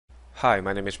Hi,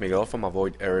 my name is Miguel from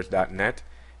avoiderrors.net.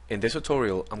 In this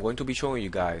tutorial, I'm going to be showing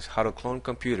you guys how to clone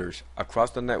computers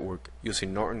across the network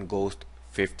using Norton Ghost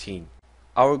 15.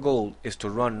 Our goal is to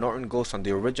run Norton Ghost on the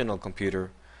original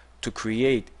computer to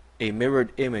create a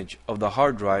mirrored image of the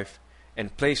hard drive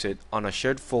and place it on a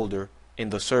shared folder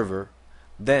in the server,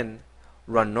 then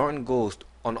run Norton Ghost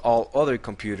on all other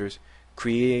computers,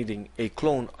 creating a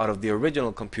clone out of the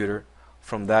original computer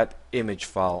from that image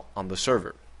file on the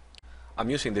server. I'm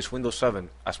using this Windows 7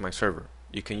 as my server.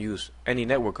 You can use any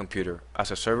network computer as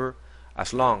a server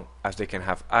as long as they can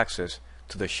have access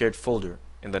to the shared folder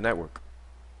in the network.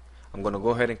 I'm going to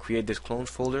go ahead and create this clones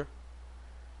folder,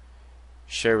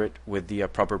 share it with the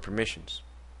proper permissions.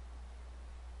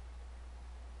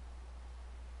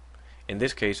 In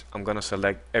this case, I'm going to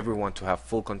select everyone to have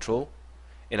full control.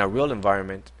 In a real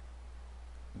environment,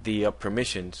 the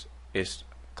permissions is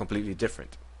completely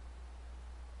different.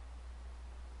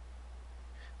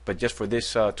 But just for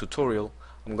this tutorial,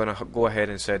 I'm going to go ahead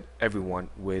and set everyone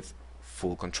with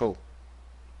full control.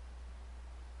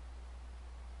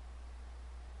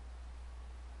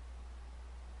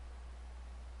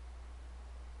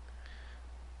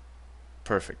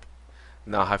 Perfect.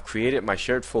 Now I have created my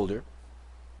shared folder.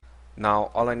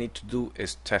 Now all I need to do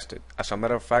is test it. As a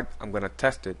matter of fact, I'm going to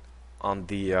test it on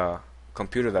the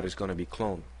computer that is going to be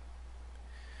cloned.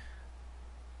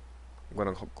 I'm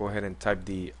going to go ahead and type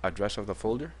the address of the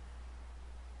folder.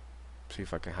 See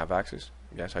if I can have access.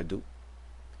 Yes, I do.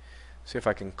 See if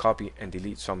I can copy and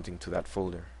delete something to that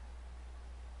folder.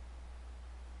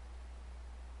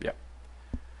 Yep.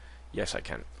 Yes, I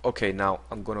can. Okay, now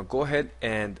I'm going to go ahead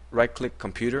and right-click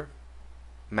Computer,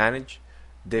 Manage,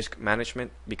 Disk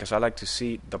Management, because I like to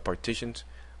see the partitions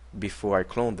before I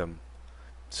clone them.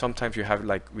 Sometimes you have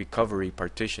like recovery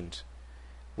partitions,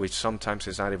 which sometimes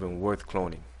is not even worth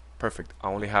cloning. Perfect. I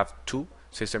only have two,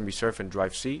 System Reserve and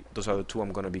Drive C. Those are the two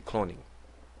I'm going to be cloning.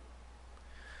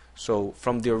 So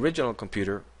from the original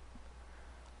computer,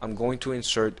 I'm going to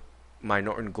insert my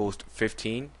Norton Ghost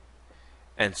 15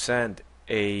 and send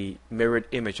a mirrored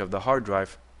image of the hard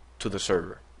drive to the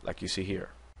server, like you see here.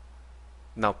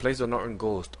 Now place the Norton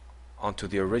Ghost onto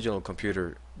the original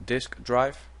computer disk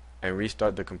drive and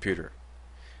restart the computer.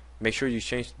 Make sure you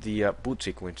change the boot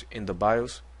sequence in the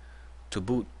BIOS to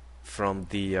boot from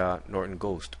the Norton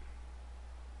Ghost.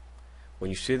 When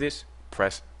you see this,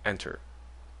 press enter.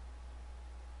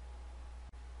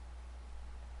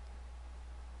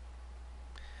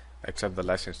 Accept the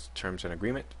license terms and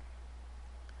agreement.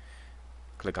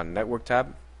 Click on Network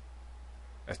tab.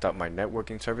 Start my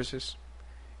networking services.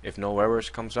 If no errors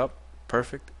comes up,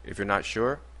 perfect. If you're not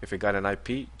sure if it got an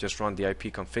IP, just run the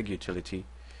IP config utility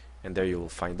and there you will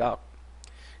find out.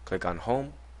 Click on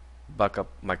Home, back up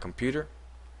my computer.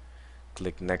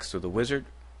 Click next to the wizard.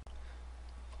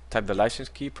 Type the license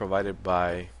key provided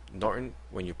by Norton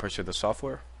when you purchase the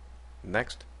software.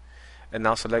 Next. And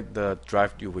now select the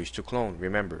drive you wish to clone.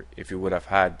 Remember, if you would have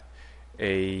had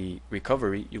a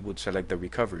recovery, you would select the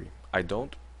recovery. I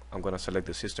don't. I'm going to select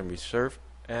the System Reserve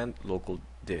and local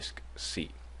disk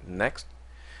C. Next.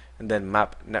 And then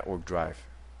map network drive.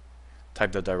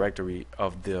 Type the directory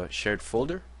of the shared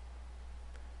folder.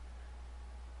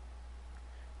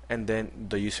 And then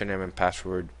the username and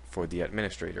password for the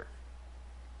administrator.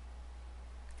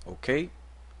 OK.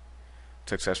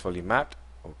 Successfully mapped.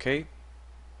 OK.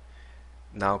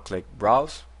 Now click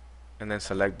Browse and then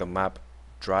select the map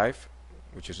drive,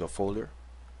 which is a folder,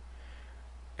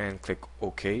 and click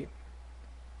OK.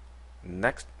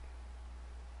 Next.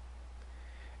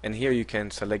 And here you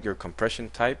can select your compression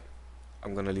type.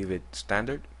 I'm going to leave it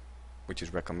standard, which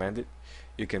is recommended.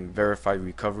 You can verify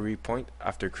recovery point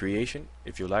after creation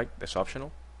if you like. That's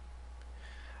optional.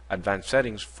 Advanced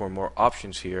settings for more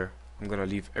options here. I'm going to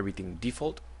leave everything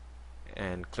default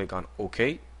and click on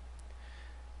OK.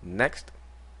 Next.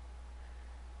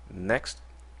 Next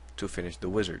to finish the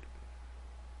wizard.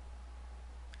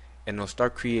 And it'll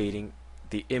start creating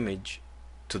the image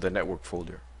to the network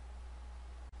folder.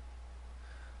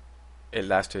 It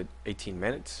lasted 18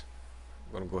 minutes.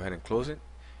 I'm going to go ahead and close it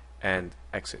and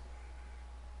exit.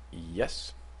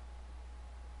 Yes.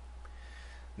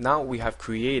 Now we have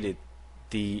created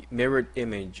the mirrored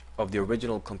image of the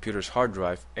original computer's hard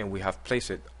drive and we have placed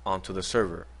it onto the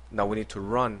server. Now we need to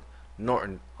run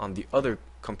Norton on the other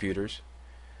computers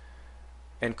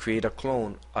and create a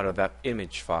clone out of that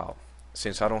image file.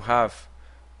 Since I don't have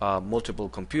multiple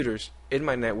computers in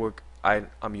my network,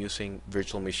 I'm using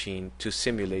virtual machine to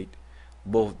simulate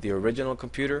both the original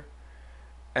computer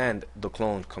and the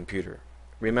cloned computer.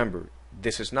 Remember,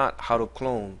 this is not how to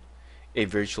clone a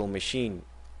virtual machine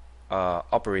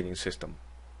operating system.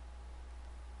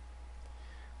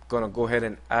 gonna go ahead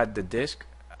and add the disk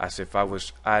as if I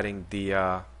was adding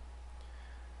the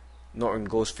Norton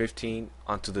Ghost 15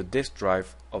 onto the disk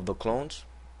drive of the clones.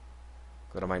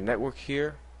 Go to my network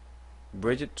here,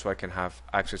 bridge it so I can have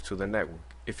access to the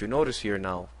network. If you notice here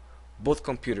now, both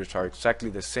computers are exactly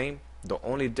the same. The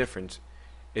only difference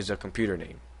is the computer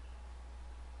name.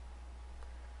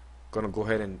 Gonna go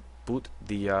ahead and boot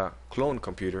the clone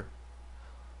computer.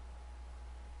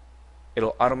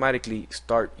 It'll automatically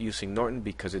start using Norton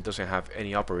because it doesn't have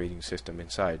any operating system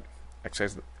inside.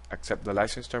 Accept the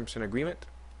license terms and agreement.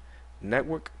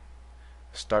 Network.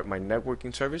 Start my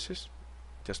networking services,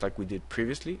 just like we did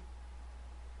previously.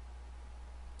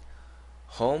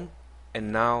 Home,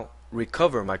 and now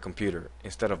recover my computer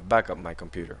instead of backup my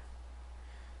computer.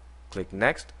 Click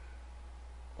next.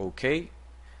 OK.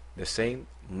 The same,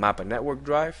 map a network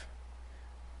drive,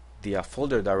 the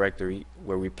folder directory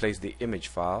where we place the image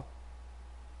file.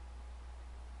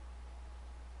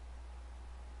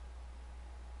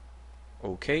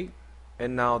 OK,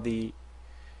 and now the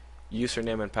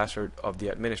username and password of the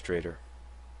administrator.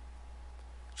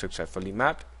 Successfully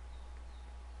mapped.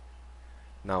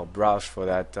 Now browse for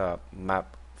that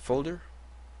map folder.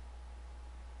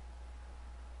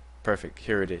 Perfect,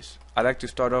 here it is. I like to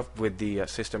start off with the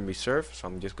system reserve, so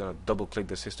I'm just going to double click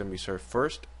the system reserve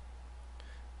first.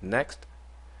 Next,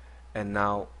 and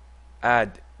now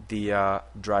add the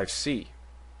drive C.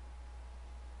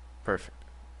 Perfect.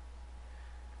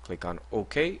 Click on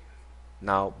OK.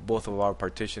 Now both of our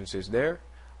partitions is there.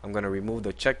 I'm going to remove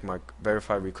the check mark,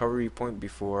 verify recovery point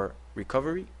before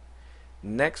recovery.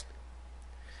 Next,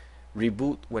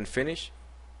 reboot when finished,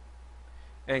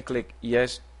 and click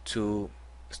yes to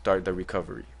start the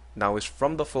recovery. Now it's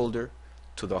from the folder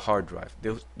to the hard drive.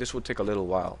 This will take a little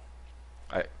while.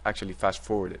 I actually fast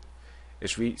forwarded.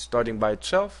 It's restarting by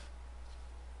itself,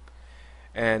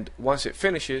 and once it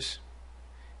finishes,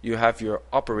 you have your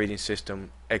operating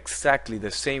system exactly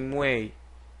the same way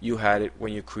you had it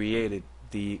when you created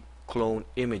the clone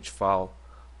image file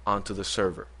onto the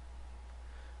server.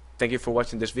 Thank you for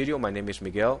watching this video. My name is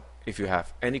Miguel. If you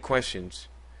have any questions,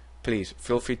 please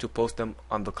feel free to post them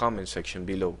on the comment section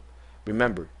below.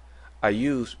 Remember, I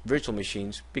use virtual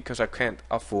machines because I can't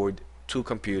afford 2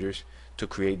 computers to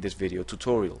create this video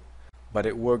tutorial, but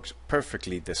it works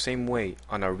perfectly the same way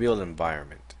on a real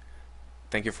environment.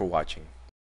 Thank you for watching.